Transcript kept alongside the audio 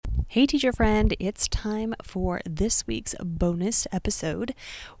Hey teacher friend, it's time for this week's bonus episode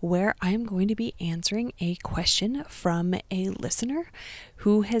where I'm going to be answering a question from a listener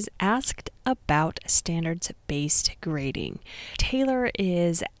who has asked about standards-based grading. Taylor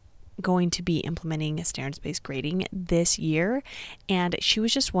is going to be implementing standards-based grading this year, and she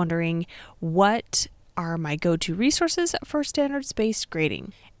was just wondering what are my go-to resources for standards-based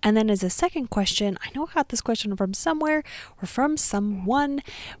grading. And then as a second question, I know I got this question from somewhere or from someone,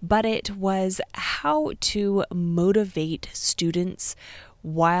 but it was how to motivate students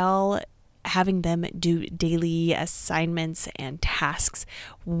while having them do daily assignments and tasks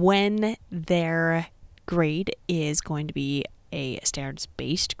when their grade is going to be a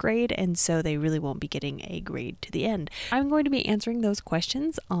standards-based grade, and so they really won't be getting a grade to the end. I'm going to be answering those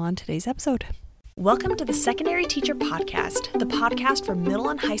questions on today's episode. Welcome to the Secondary Teacher Podcast, the podcast for middle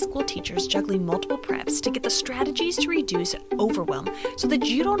and high school teachers juggling multiple preps to get the strategies to reduce overwhelm so that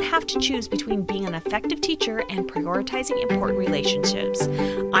you don't have to choose between being an effective teacher and prioritizing important relationships.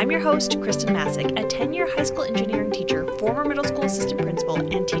 I'm your host, Kristen Masick, a 10-year high school engineering teacher, former middle school assistant principal,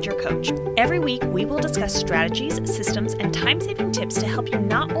 and teacher coach. Every week, we will discuss strategies, systems, and time-saving tips to help you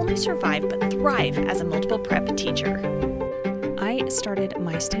not only survive but thrive as a multiple prep teacher. I started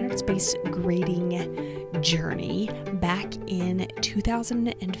my standards-based grading journey back in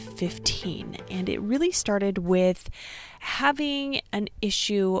 2015, and it really started with having an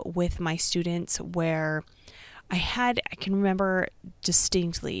issue with my students where I can remember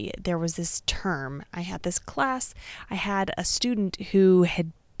distinctly, there was this term, I had this class, I had a student who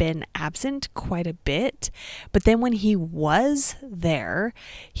had been absent quite a bit, but then when he was there,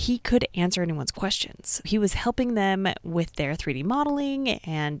 he could answer anyone's questions. He was helping them with their 3D modeling,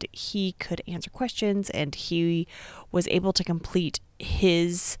 and he could answer questions, and he was able to complete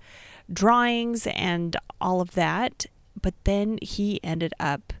his drawings and all of that, but then he ended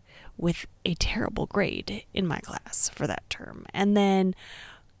up with a terrible grade in my class for that term. And then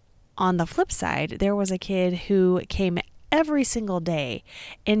on the flip side, there was a kid who came every single day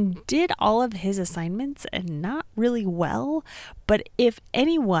and did all of his assignments and not really well. But if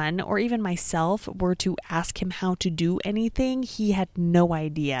anyone or even myself were to ask him how to do anything, he had no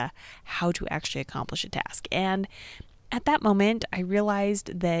idea how to actually accomplish a task. And at that moment, I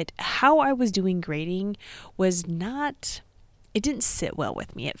realized that how I was doing grading was it didn't sit well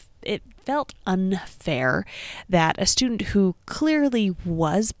with me. It felt unfair that a student who clearly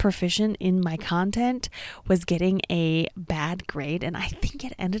was proficient in my content was getting a bad grade, and I think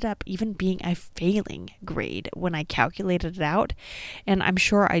it ended up even being a failing grade when I calculated it out. And I'm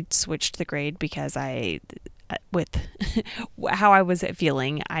sure I switched the grade because with how I was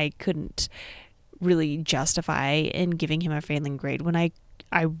feeling, I couldn't really justify in giving him a failing grade when I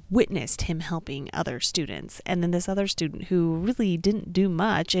witnessed him helping other students. And then this other student who really didn't do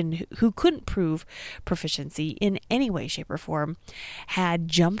much and who couldn't prove proficiency in any way, shape, or form had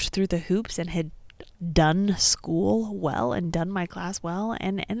jumped through the hoops and had done school well and done my class well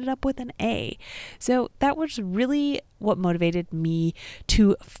and ended up with an A. So that was really what motivated me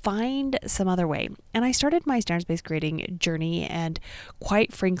to find some other way. And I started my standards-based grading journey, and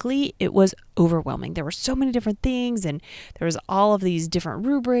quite frankly, it was overwhelming. There were so many different things, and there was all of these different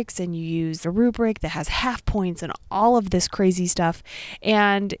rubrics, and you use a rubric that has half points and all of this crazy stuff.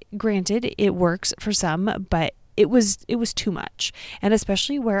 And granted, it works for some, but it was too much. And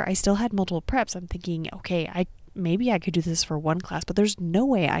especially where I still had multiple preps, I'm thinking, okay, maybe I could do this for one class, but there's no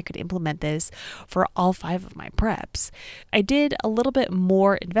way I could implement this for all 5 of my preps. I did a little bit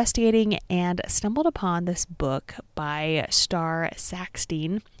more investigating and stumbled upon this book by Star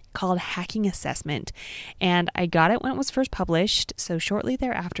Sackstein called Hacking Assessment, and I got it when it was first published, so shortly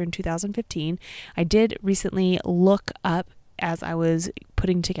thereafter in 2015. I did recently look up as I was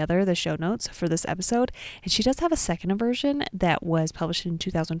putting together the show notes for this episode, and she does have a second version that was published in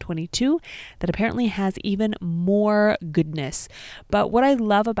 2022 that apparently has even more goodness. But what I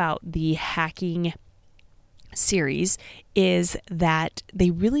love about the hacking series is that they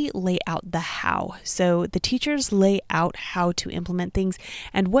really lay out the how. So the teachers lay out how to implement things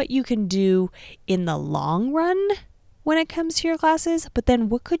and what you can do in the long run when it comes to your classes, but then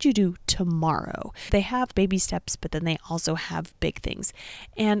what could you do tomorrow? They have baby steps, but then they also have big things.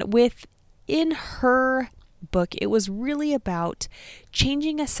 And within her book, it was really about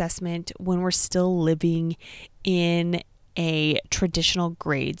changing assessment when we're still living in a traditional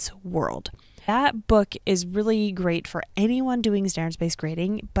grades world. That book is really great for anyone doing standards-based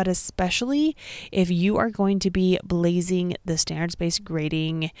grading, but especially if you are going to be blazing the standards-based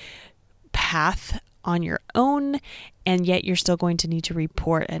grading path on your own, and yet you're still going to need to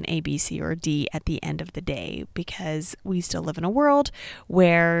report an A, B, C, or D at the end of the day, because we still live in a world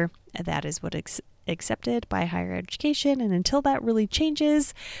where that is what accepted by higher education. And until that really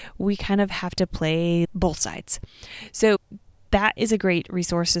changes, we kind of have to play both sides. So that is a great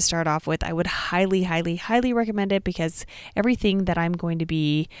resource to start off with. I would highly, highly, highly recommend it, because everything that I'm going to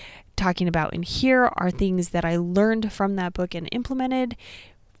be talking about in here are things that I learned from that book and implemented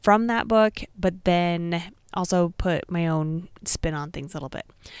from that book, but then also put my own spin on things a little bit.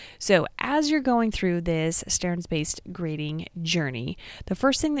 So as you're going through this standards-based grading journey, the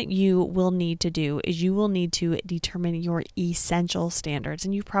first thing that you will need to do is you will need to determine your essential standards.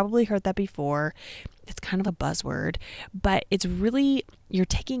 And you've probably heard that before. It's kind of a buzzword, but it's really, you're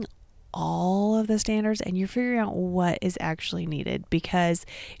taking all of the standards and you're figuring out what is actually needed, because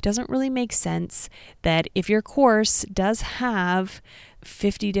it doesn't really make sense that if your course does have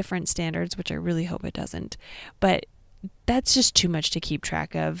 50 different standards, which I really hope it doesn't, but that's just too much to keep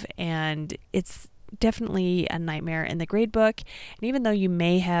track of, and it's definitely a nightmare in the grade book. And even though you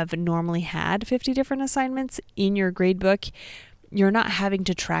may have normally had 50 different assignments in your grade book, you're not having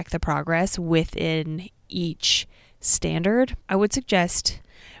to track the progress within each standard. I would suggest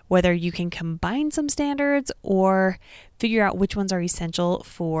whether you can combine some standards or figure out which ones are essential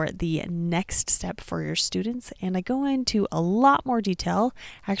for the next step for your students. And I go into a lot more detail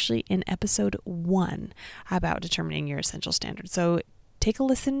actually in episode 1 about determining your essential standards. So take a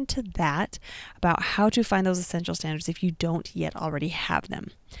listen to that about how to find those essential standards if you don't yet already have them.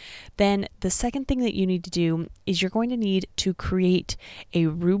 Then the second thing that you need to do is you're going to need to create a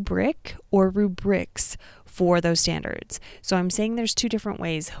rubric or rubrics for those standards. So I'm saying there's 2 different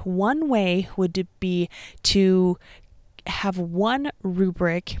ways. One way would be to have one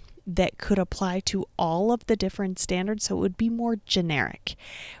rubric that could apply to all of the different standards, so it would be more generic.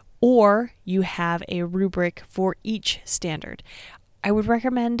 Or you have a rubric for each standard. I would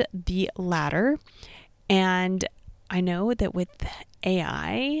recommend the latter. And I know that with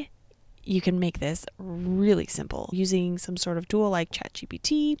AI, you can make this really simple using some sort of tool like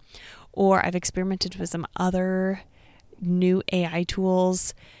ChatGPT, or I've experimented with some other new AI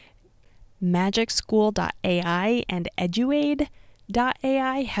tools. MagicSchool.ai and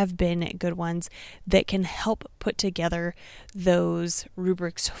Eduaid.ai have been good ones that can help put together those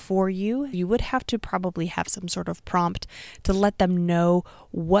rubrics for you. You would have to probably have some sort of prompt to let them know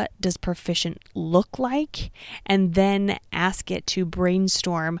what does proficient look like, and then ask it to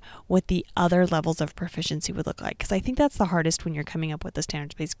brainstorm what the other levels of proficiency would look like. Because I think that's the hardest when you're coming up with a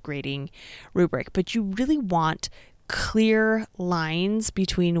standards-based grading rubric. But you really want clear lines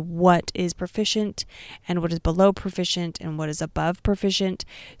between what is proficient and what is below proficient and what is above proficient,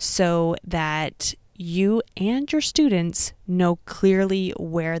 so that you and your students know clearly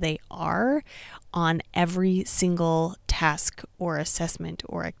where they are on every single task or assessment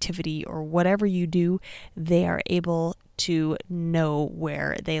or activity or whatever you do. They are able to know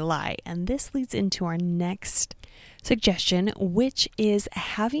where they lie. And this leads into our next suggestion, which is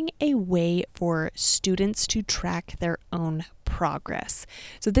having a way for students to track their own progress.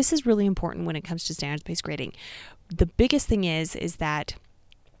 So this is really important when it comes to standards-based grading. The biggest thing is that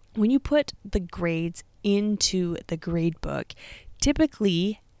when you put the grades into the grade book,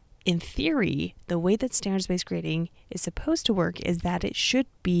 typically, in theory, the way that standards-based grading is supposed to work is that it should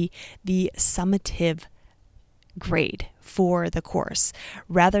be the summative grade for the course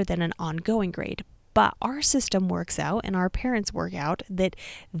rather than an ongoing grade. But our system works out, and our parents work out, that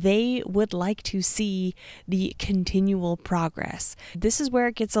they would like to see the continual progress. This is where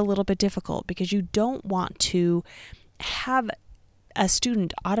it gets a little bit difficult, because you don't want to have a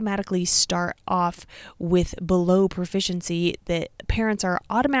student automatically start off with below proficiency that parents are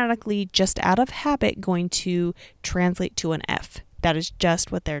automatically, just out of habit, going to translate to an F. That is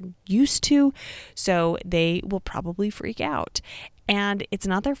just what they're used to, so they will probably freak out. And it's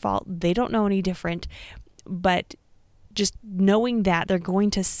not their fault. They don't know any different, but just knowing that they're going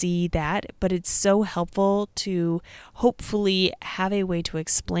to see that. But it's so helpful to hopefully have a way to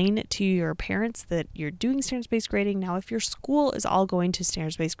explain to your parents that you're doing standards-based grading. Now, if your school is all going to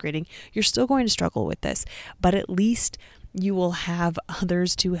standards-based grading, you're still going to struggle with this, but at least you will have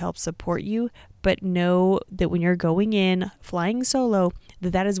others to help support you. But know that when you're going in flying solo,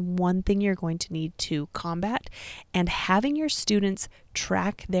 that is one thing you're going to need to combat. And having your students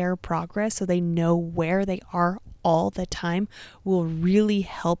track their progress so they know where they are all the time will really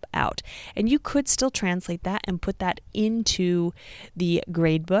help out. And you could still translate that and put that into the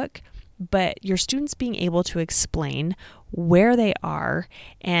grade book, but your students being able to explain where they are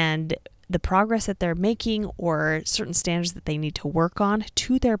and the progress that they're making or certain standards that they need to work on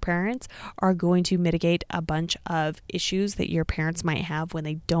to their parents are going to mitigate a bunch of issues that your parents might have when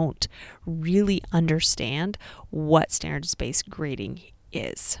they don't really understand what standards-based grading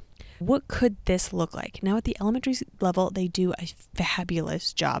is. What could this look like? Now at the elementary level, they do a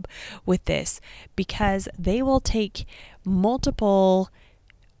fabulous job with this because they will take multiple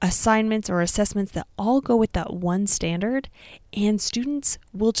assignments or assessments that all go with that one standard, and students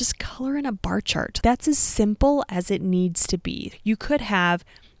will just color in a bar chart. That's as simple as it needs to be. You could have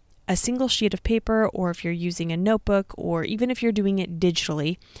a single sheet of paper, or if you're using a notebook, or even if you're doing it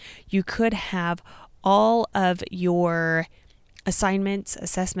digitally, you could have all of your assignments,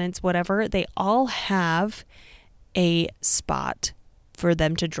 assessments, whatever, they all have a spot for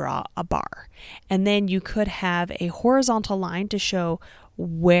them to draw a bar. And then you could have a horizontal line to show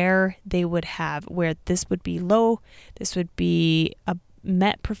where they would have, where this would be low, this would be a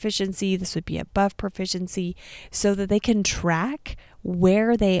met proficiency, this would be above proficiency, so that they can track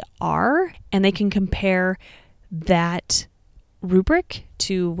where they are and they can compare that rubric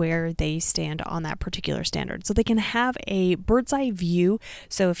to where they stand on that particular standard. So they can have a bird's eye view.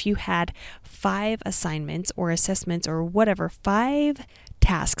 So if you had 5 assignments or assessments or whatever, 5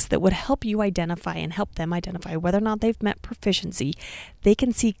 tasks that would help you identify and help them identify whether or not they've met proficiency, they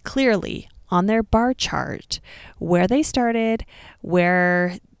can see clearly on their bar chart where they started,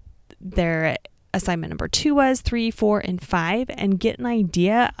 where their assignment number 2 was, 3, 4, and 5, and get an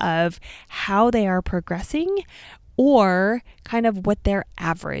idea of how they are progressing or kind of what their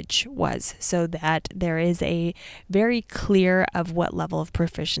average was, so that there is a very clear of what level of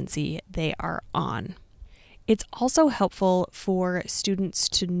proficiency they are on. It's also helpful for students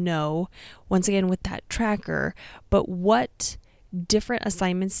to know, once again with that tracker, but what different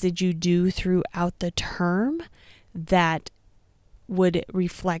assignments did you do throughout the term that would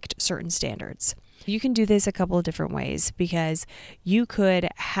reflect certain standards. You can do this a couple of different ways, because you could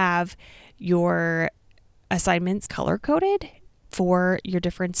have your assignments color-coded for your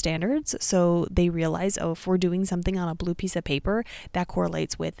different standards, so they realize, oh, if we're doing something on a blue piece of paper, that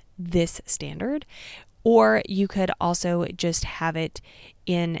correlates with this standard. Or you could also just have it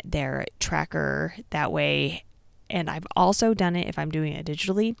in their tracker that way. And I've also done it, if I'm doing it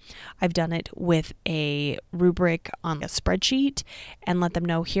digitally, I've done it with a rubric on a spreadsheet and let them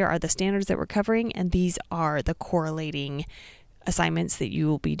know, here are the standards that we're covering, and these are the correlating assignments that you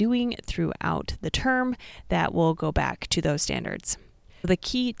will be doing throughout the term that will go back to those standards. The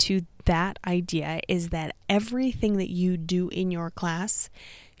key to that idea is that everything that you do in your class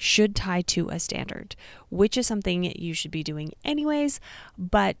should tie to a standard, which is something you should be doing anyways,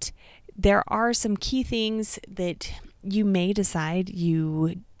 but there are some key things that you may decide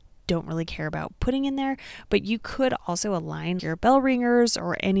you don't really care about putting in there, but you could also align your bell ringers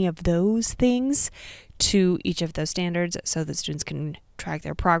or any of those things to each of those standards so that students can track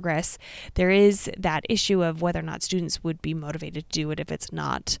their progress. There is that issue of whether or not students would be motivated to do it if it's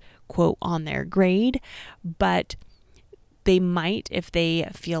not, quote, on their grade, but they might if they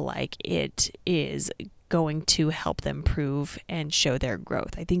feel like it is going to help them prove and show their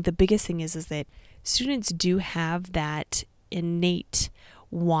growth. I think the biggest thing is that students do have that innate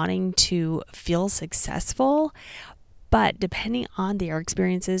wanting to feel successful, but depending on their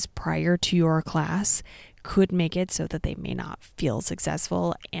experiences prior to your class could make it so that they may not feel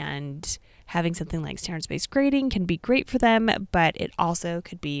successful, and having something like standards-based grading can be great for them, but it also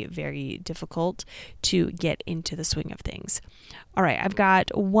could be very difficult to get into the swing of things. All right, I've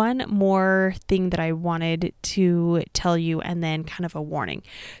got one more thing that I wanted to tell you, and then kind of a warning.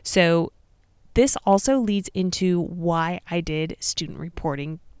 So this also leads into why I did student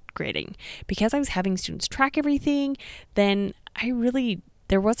reporting grading. Because I was having students track everything, then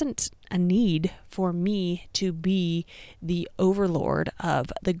there wasn't a need for me to be the overlord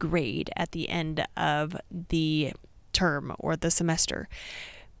of the grade at the end of the term or the semester.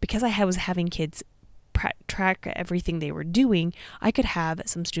 Because I was having kids track everything they were doing, I could have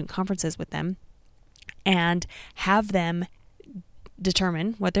some student conferences with them and have them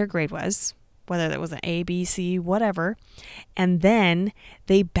determine what their grade was, whether that was an A, B, C, whatever, and then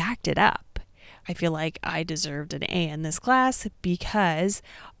they backed it up. I feel like I deserved an A in this class because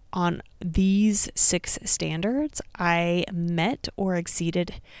on these 6 standards, I met or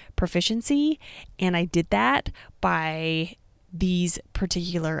exceeded proficiency, and I did that by these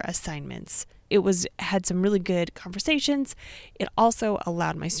particular assignments. It had some really good conversations. It also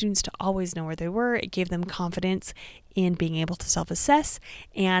allowed my students to always know where they were. It gave them confidence in being able to self-assess,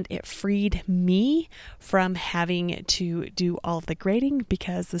 and it freed me from having to do all of the grading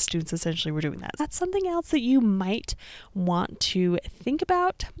because the students essentially were doing that. That's something else that you might want to think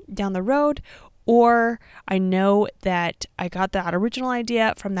about down the road. Or I know that I got that original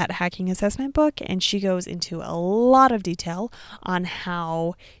idea from that hacking assessment book, and she goes into a lot of detail on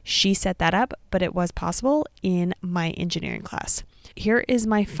how she set that up, but it was possible in my engineering class. Here is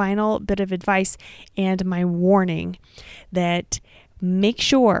my final bit of advice and my warning that make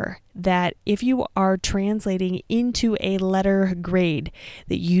sure that if you are translating into a letter grade,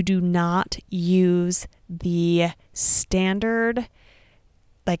 that you do not use the standard,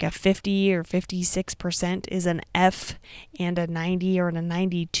 like a 50 or 56% is an F and a 90 or a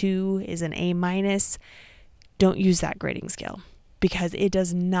 92 is an A minus. Don't use that grading scale, because it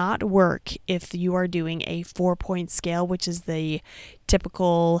does not work if you are doing a 4-point scale, which is the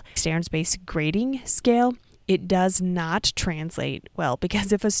typical standards-based grading scale. It does not translate well,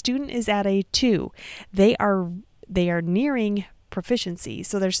 because if a student is at a 2, they are nearing proficiency.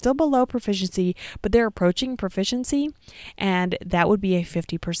 So they're still below proficiency, but they're approaching proficiency, and that would be a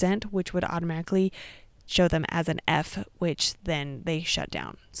 50%, which would automatically show them as an F, which then they shut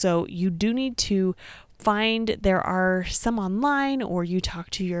down. So you do need to find, there are some online, or you talk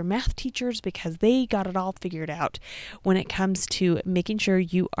to your math teachers, because they got it all figured out when it comes to making sure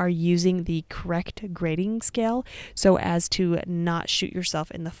you are using the correct grading scale so as to not shoot yourself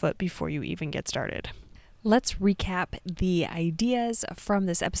in the foot before you even get started. Let's recap the ideas from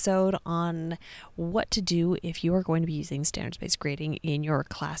this episode on what to do if you are going to be using standards-based grading in your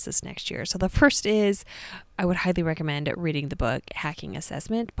classes next year. So the first is, I would highly recommend reading the book Hacking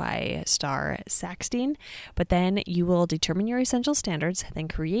Assessment by Star Sackstein. But then you will determine your essential standards, then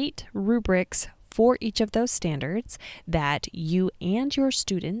create rubrics for each of those standards that you and your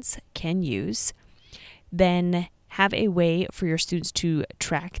students can use. Then have a way for your students to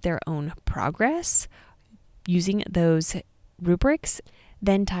track their own progress using those rubrics.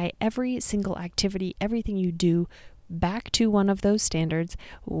 Then tie every single activity, everything you do, back to one of those standards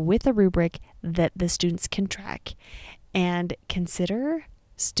with a rubric that the students can track. And consider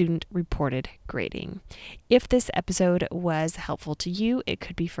student reported grading. If this episode was helpful to you, it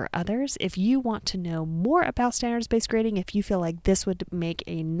could be for others. If you want to know more about standards-based grading, if you feel like this would make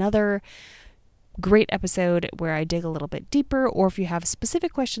another great episode where I dig a little bit deeper, or if you have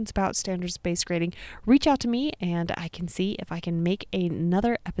specific questions about standards-based grading, reach out to me and I can see if I can make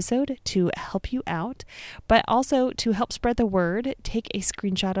another episode to help you out. But also, to help spread the word, take a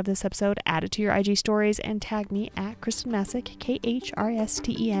screenshot of this episode, add it to your IG stories, and tag me at Kristen Masick,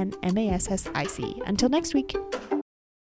 KRISTENMASSIC. Until next week.